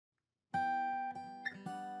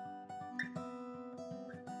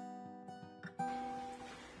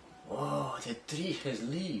the tree has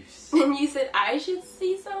leaves. And you said I should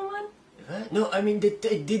see someone? What? No, I mean it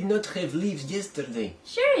did not have leaves yesterday.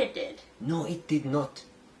 Sure it did. No, it did not.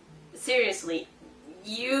 Seriously,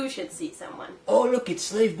 you should see someone. Oh, look, it's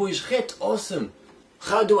Slave Boy's hat. Awesome.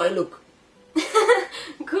 How do I look?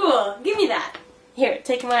 Cool, give me that. Here,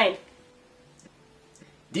 take mine.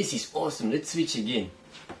 This is awesome. Let's switch again.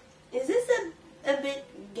 Is this a bit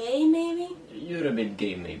gay, maybe? You're a bit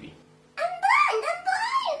gay, maybe. I'm blind!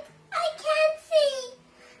 I can't see!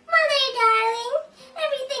 Mother, darling,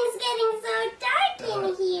 everything's getting so dark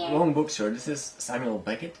in here. Wrong book, sir. This is Samuel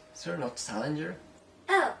Beckett, sir, not Salinger.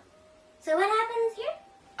 Oh, so what happens here?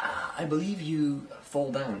 I believe you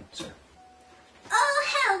fall down, sir. Oh,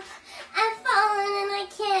 help! I've fallen and I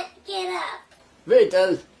can't get up. Wait,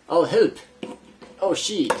 I'll help. Oh,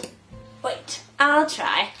 shit. Wait, I'll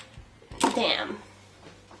try. Damn.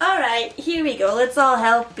 Alright, here we go. Let's all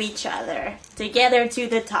help each other. Together to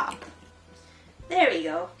the top. There we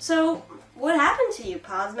go. So, what happened to you,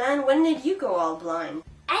 Pazman? When did you go all blind?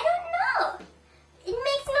 I don't know. It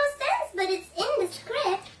makes no sense, but it's in the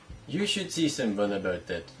script. You should see someone about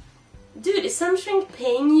that. Dude, is some shrink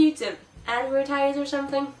paying you to advertise or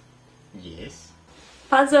something? Yes.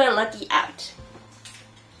 Pazzo and Lucky out.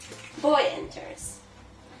 Boy enters.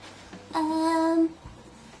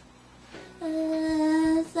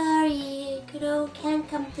 Sorry, Godot can't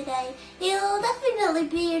come today. He'll definitely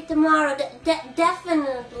be here tomorrow.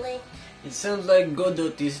 Definitely. It sounds like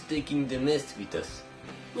Godot is taking the mess with us.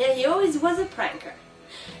 Yeah, he always was a pranker.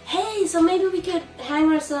 Hey, so maybe we could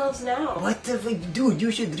hang ourselves now. What the fuck? Dude,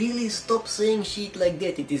 you should really stop saying shit like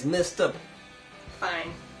that. It is messed up.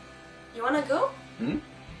 Fine. You wanna go?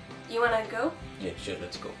 You wanna go? Yeah, sure,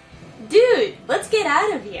 let's go. Dude, let's get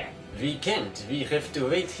out of here. We can't. We have to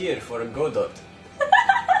wait here for Godot.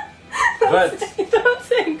 But... Don't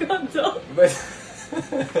say Godot. But...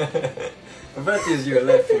 What is your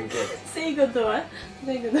laughing at? Say Godot.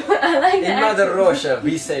 Say Godot. I like In that. Mother Russia,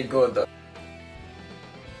 we say Godot.